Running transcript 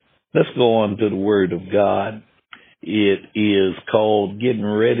Let's go on to the Word of God. It is called Getting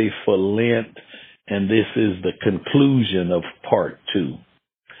Ready for Lent, and this is the conclusion of part 2.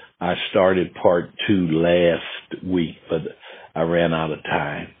 I started part 2 last week, but I ran out of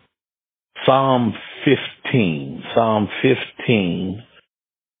time. Psalm 15,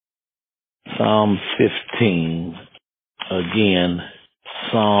 again,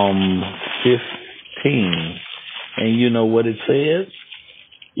 Psalm 15, and you know what it says?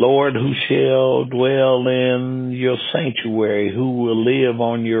 Lord, who shall dwell in your sanctuary, who will live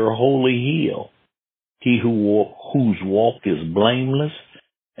on your holy hill? He whose walk is blameless,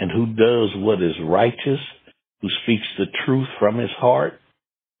 and who does what is righteous, who speaks the truth from his heart,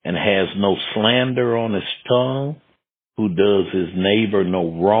 and has no slander on his tongue, who does his neighbor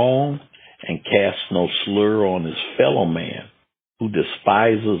no wrong, and casts no slur on his fellow man, who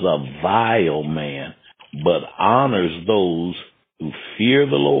despises a vile man, but honors those who fear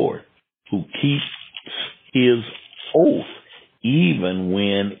the Lord, who keeps his oath even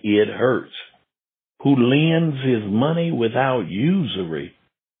when it hurts, who lends his money without usury,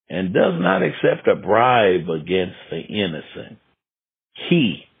 and does not accept a bribe against the innocent.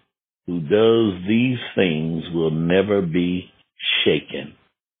 He who does these things will never be shaken.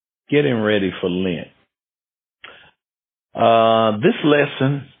 Getting ready for Lent. This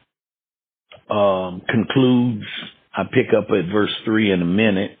lesson concludes, I pick up at verse 3 in a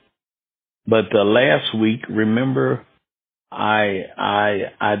minute, but last week, remember, I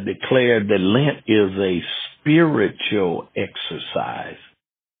declared that Lent is a spiritual exercise.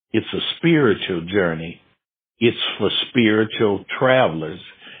 It's a spiritual journey. It's for spiritual travelers.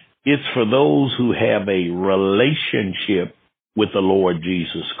 It's for those who have a relationship with the Lord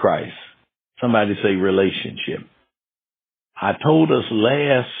Jesus Christ. Somebody say relationship. I told us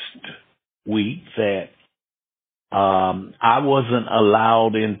last week that I wasn't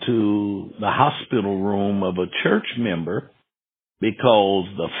allowed into the hospital room of a church member because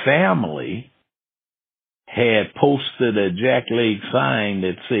the family had posted a jackleg sign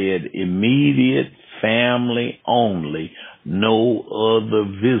that said immediate family only, no other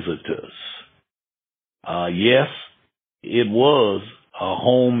visitors. Yes, it was a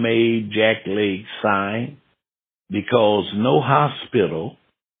homemade jackleg sign because no hospital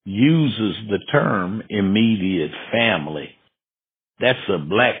uses the term immediate family. That's a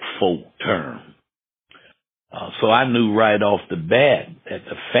black folk term. So I knew right off the bat that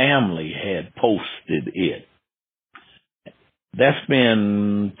the family had posted it. That's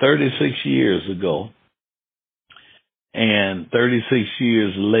been 36 years ago. And 36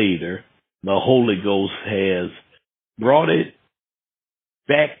 years later, the Holy Ghost has brought it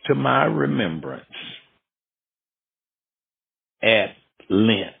back to my remembrance at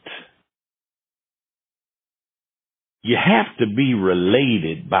Lent. You have to be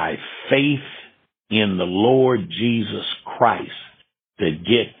related by faith in the Lord Jesus Christ to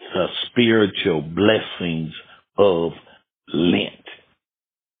get the spiritual blessings of Lent.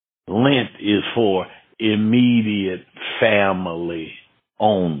 Lent is for immediate family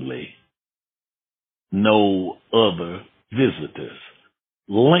only, no other visitors.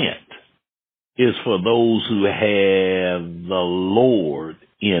 Lent is for those who have the Lord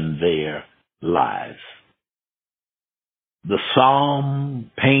in their lives. The psalm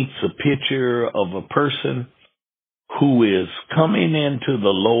paints a picture of a person who is coming into the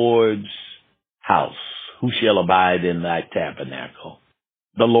Lord's house. Who shall abide in thy tabernacle?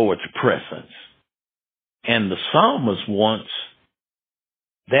 The Lord's presence. And the psalmist wants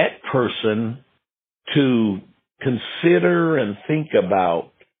that person to consider and think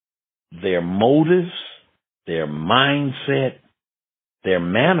about their motives, their mindset, their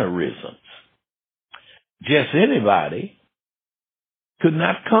mannerisms. Just anybody could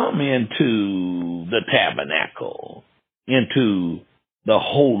not come into the tabernacle, into the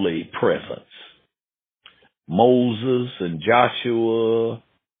holy presence. Moses and Joshua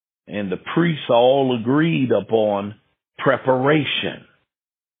and the priests all agreed upon preparation.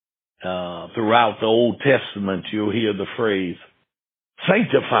 Throughout the Old Testament, you'll hear the phrase,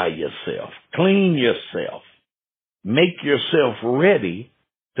 sanctify yourself, clean yourself, make yourself ready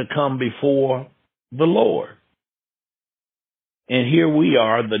to come before the Lord. And here we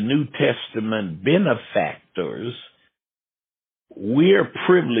are, the New Testament benefactors. We're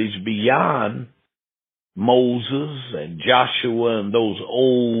privileged beyond Moses and Joshua and those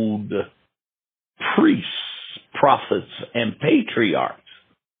old priests, prophets, and patriarchs,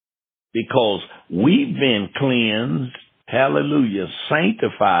 because we've been cleansed, hallelujah,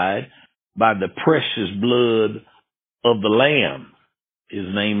 sanctified by the precious blood of the Lamb. His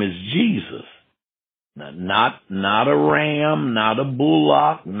name is Jesus. Not a ram, not a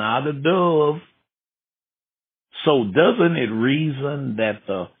bullock, not a dove. So doesn't it reason that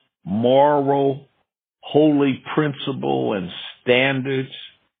the moral, holy principle and standards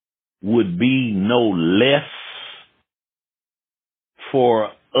would be no less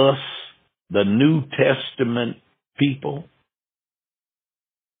for us, the New Testament people?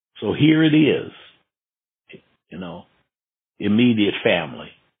 So here it is, immediate family.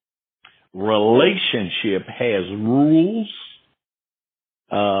 Relationship has rules.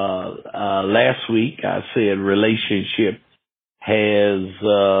 Last week I said relationship has,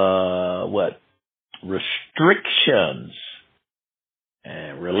 restrictions.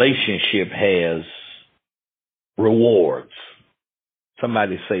 And relationship has rewards.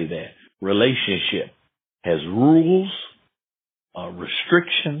 Somebody say that. Relationship has rules,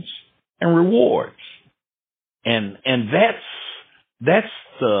 restrictions, and rewards. And that's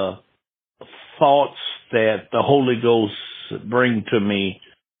the thoughts that the Holy Ghost bring to me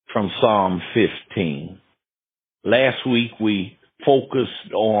from Psalm 15. Last week we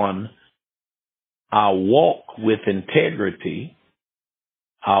focused on our walk with integrity,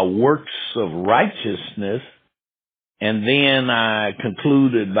 our works of righteousness, and then I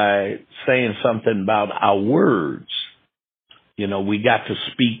concluded by saying something about our words. We got to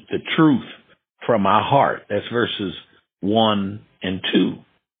speak the truth from our heart. That's verses 1 and 2.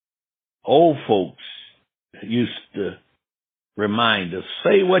 Old folks used to remind us,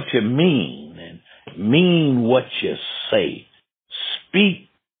 say what you mean and mean what you say. Speak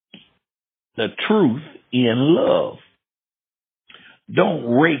the truth in love. Don't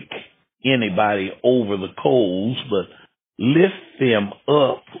rake anybody over the coals, but lift them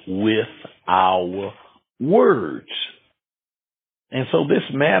up with our words. And so this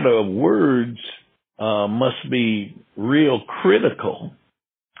matter of words must be real critical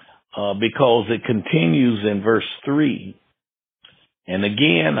because it continues in verse 3. And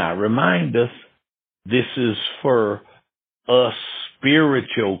again, I remind us, this is for us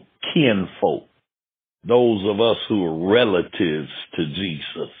spiritual kinfolk, those of us who are relatives to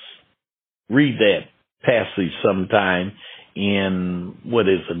Jesus. Read that passage sometime in,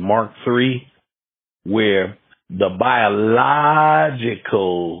 Mark 3, where the biological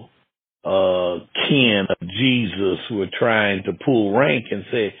kin of Jesus were trying to pull rank and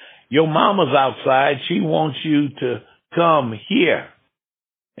say, your mama's outside, she wants you to come here.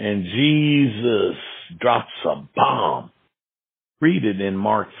 And Jesus drops a bomb. Read it in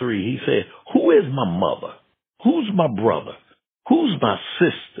Mark 3. He said, who is my mother? Who's my brother? Who's my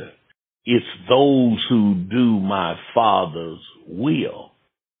sister? It's those who do my Father's will.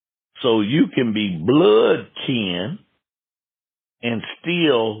 So you can be blood kin and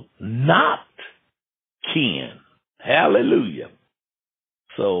still not kin. Hallelujah.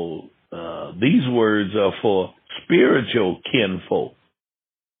 So these words are for spiritual kinfolk.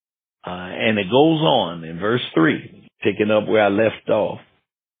 And it goes on in verse 3, picking up where I left off.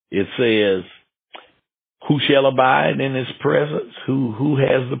 It says, who shall abide in his presence? Who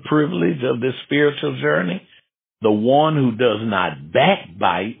has the privilege of this spiritual journey? The one who does not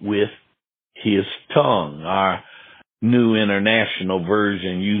backbite with his tongue. Our New International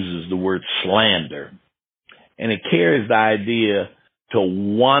Version uses the word slander. And it carries the idea to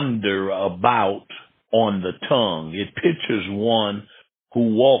wander about on the tongue. It pictures one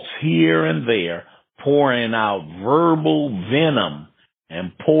who walks here and there, pouring out verbal venom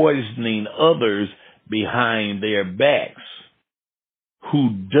and poisoning others behind their backs, who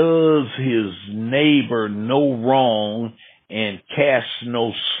does his neighbor no wrong and casts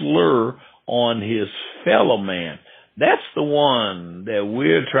no slur on his fellow man. That's the one that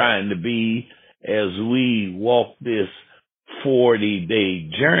we're trying to be as we walk this 40-day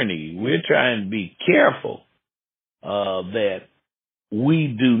journey. We're trying to be careful that we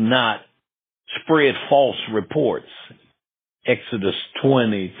do not spread false reports. Exodus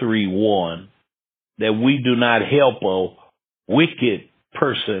 23:1, that we do not help a wicked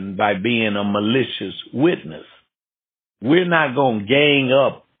person by being a malicious witness. We're not going to gang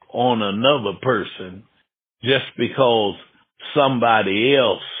up on another person just because somebody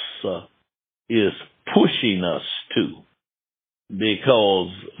else is pushing us to.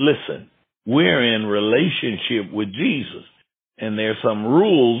 Because, listen, we're in relationship with Jesus, and there's some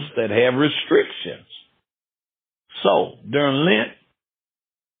rules that have restrictions. So, during Lent,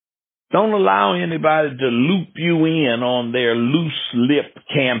 don't allow anybody to loop you in on their loose lip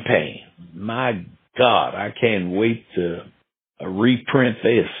campaign. My God, I can't wait to reprint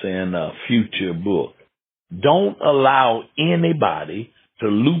this in a future book. Don't allow anybody to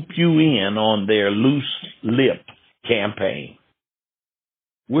loop you in on their loose lip campaign.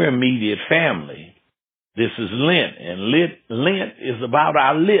 We're immediate family. This is Lent, and Lent is about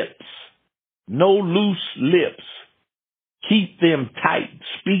our lips. No loose lips. Keep them tight.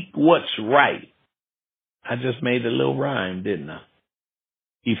 Speak what's right. I just made a little rhyme, didn't I?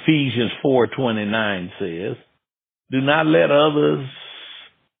 Ephesians 4:29 says, do not let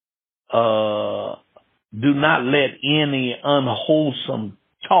any unwholesome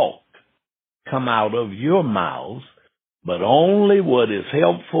talk come out of your mouths, but only what is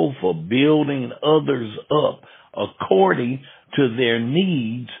helpful for building others up according to their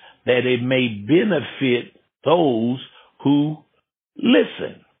needs, that it may benefit those who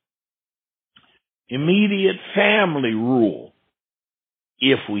listen. Immediate family rule.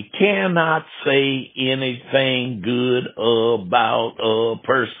 If we cannot say anything good about a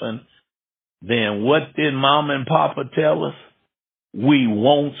person, then what did Mom and Papa tell us? We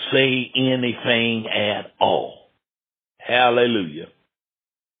won't say anything at all. Hallelujah.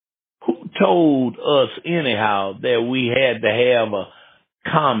 Who told us anyhow that we had to have a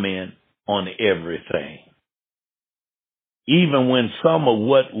comment on everything? Even when some of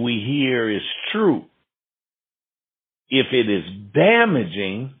what we hear is true, if it is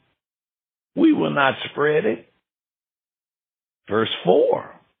damaging, we will not spread it. Verse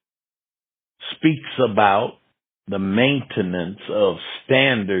 4 speaks about the maintenance of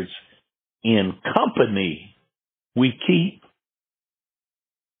standards in company we keep,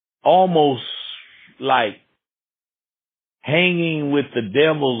 almost like hanging with the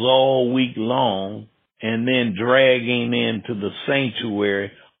devils all week long and then dragging into the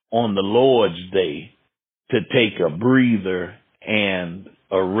sanctuary on the Lord's Day to take a breather and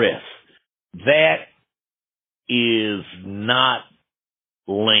a rest. That is not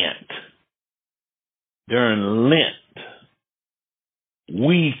Lent. During Lent,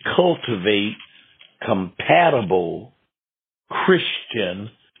 we cultivate compatible Christian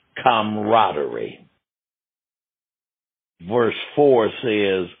camaraderie. Verse 4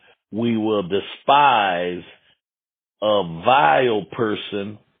 says, we will despise a vile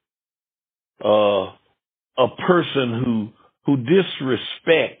person, a person who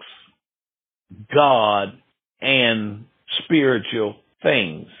disrespects God and spiritual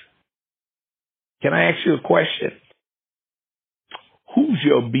things. Can I ask you a question? Who's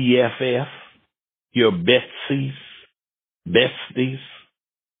your BFF? Your besties?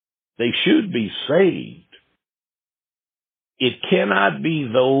 They should be saved. It cannot be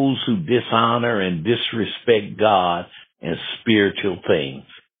those who dishonor and disrespect God and spiritual things.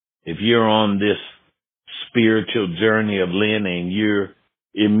 If you're on this spiritual journey of Lent and your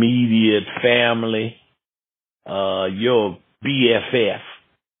immediate family, your BFF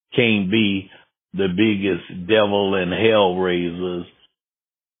can't be the biggest devil and hell raisers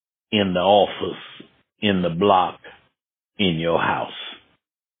in the office, in the block, in your house.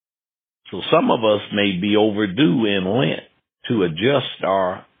 So some of us may be overdue in Lent to adjust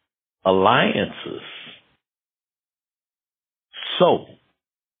our alliances. So,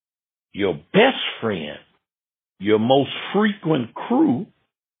 your best friend, your most frequent crew,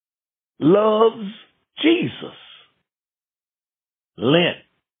 loves Jesus. Lent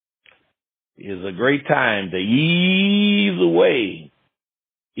is a great time to ease away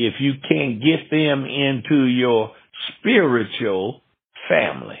if you can't get them into your spiritual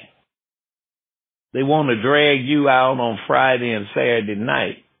family. They want to drag you out on Friday and Saturday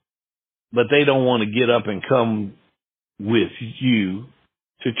night, but they don't want to get up and come with you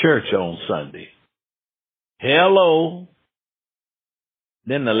to church on Sunday. Hello.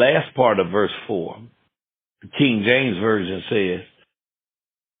 Then the last part of verse 4, the King James Version says,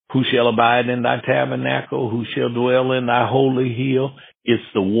 who shall abide in thy tabernacle? Who shall dwell in thy holy hill? It's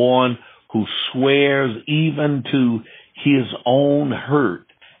the one who swears even to his own hurt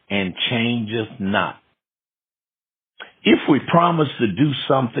and changeth not. If we promise to do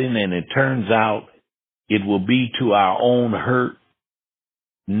something and it turns out it will be to our own hurt,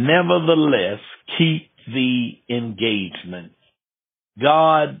 nevertheless, keep the engagement.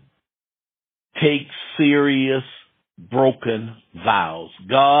 God takes serious broken vows.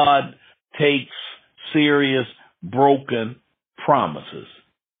 God takes serious broken promises.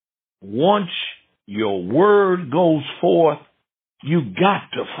 Once your word goes forth, you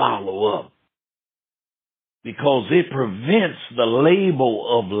got to follow up, because it prevents the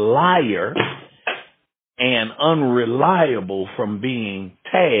label of liar and unreliable from being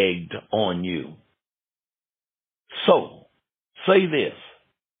tagged on you. So, say this: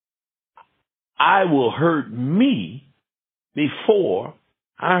 I will hurt me before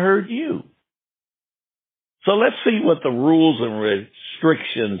I hurt you. So let's see what the rules and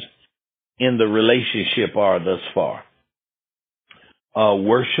restrictions in the relationship are thus far.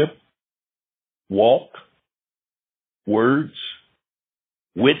 Worship. walk, words,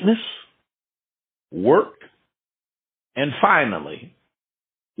 witness, work, and finally,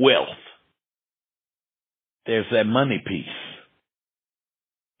 wealth. There's that money piece.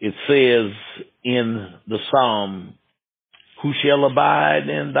 It says in the Psalm, who shall abide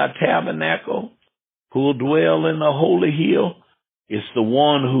in thy tabernacle? Who will dwell in the holy hill? It's the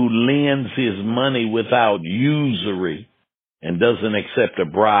one who lends his money without usury and doesn't accept a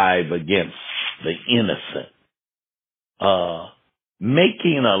bribe against the innocent.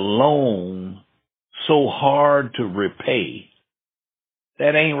 Making a loan so hard to repay,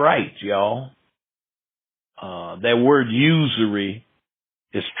 that ain't right, y'all. That word usury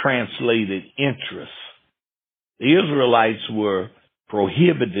is translated interest. The Israelites were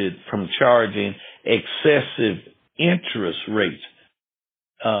prohibited from charging excessive interest rates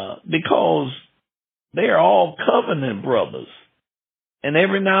because they're all covenant brothers. And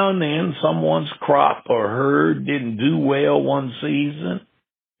every now and then, someone's crop or herd didn't do well one season,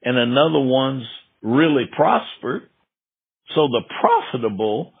 and another one's really prospered. So the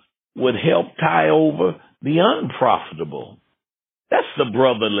profitable would help tie over the unprofitable. That's the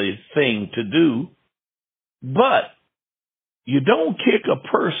brotherly thing to do. But you don't kick a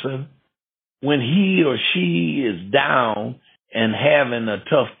person when he or she is down and having a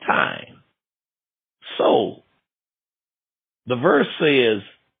tough time. So the verse says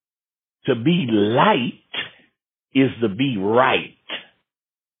to be light is to be right.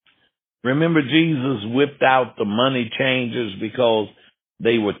 Remember, Jesus whipped out the money changers because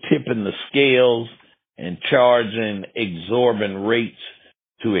they were tipping the scales and charging exorbitant rates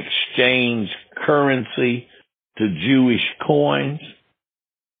to exchange currency to Jewish coins.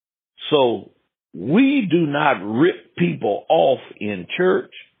 So we do not rip people off in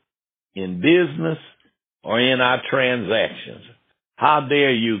church, in business, or in our transactions. How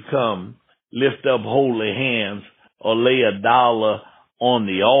dare you come, lift up holy hands, or lay $1 on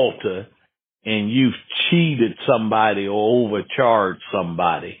the altar and you've cheated somebody or overcharged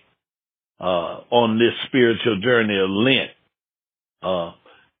somebody on this spiritual journey of Lent.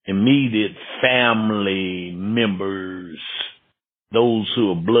 Immediate family members, those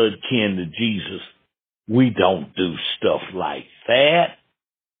who are blood kin to Jesus, we don't do stuff like that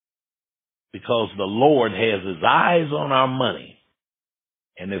because the Lord has his eyes on our money.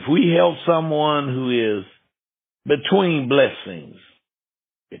 And if we help someone who is between blessings,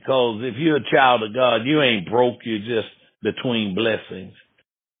 because if you're a child of God, you ain't broke, you're just between blessings.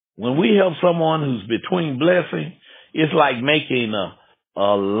 When we help someone who's between blessings, it's like making a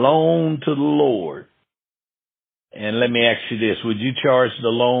loan to the Lord. And let me ask you this, would you charge the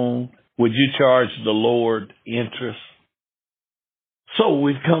loan? Would you charge the Lord interest? So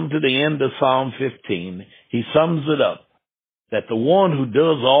we've come to the end of Psalm 15. He sums it up, that the one who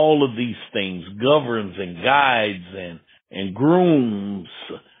does all of these things, governs and guides and grooms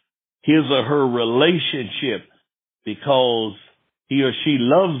his or her relationship because he or she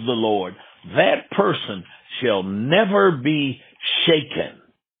loves the Lord, that person shall never be shaken.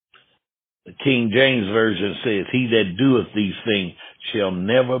 The King James Version says, he that doeth these things shall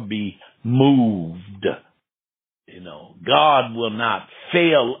never be moved. God will not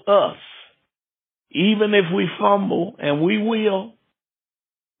fail us. Even if we fumble, and we will,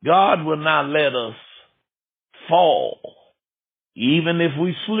 God will not let us fall. Even if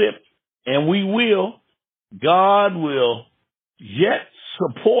we slip, and we will, God will yet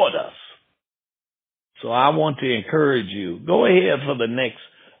support us. So I want to encourage you, go ahead for the next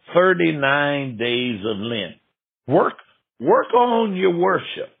 39 days of Lent. Work on your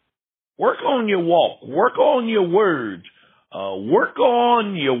worship. Work on your walk. Work on your words. Work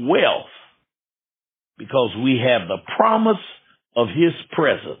on your wealth. Because we have the promise of his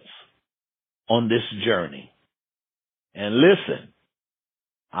presence on this journey. And listen,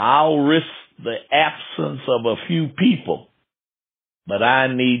 I'll risk the absence of a few people, but I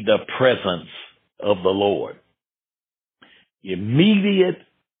need the presence of the Lord. Immediate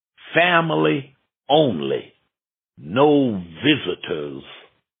family only. No visitors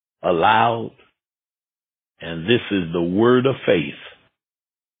allowed. And this is the word of faith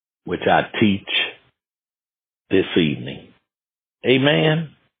which I teach this evening.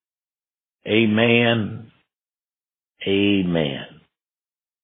 Amen. Amen. Amen.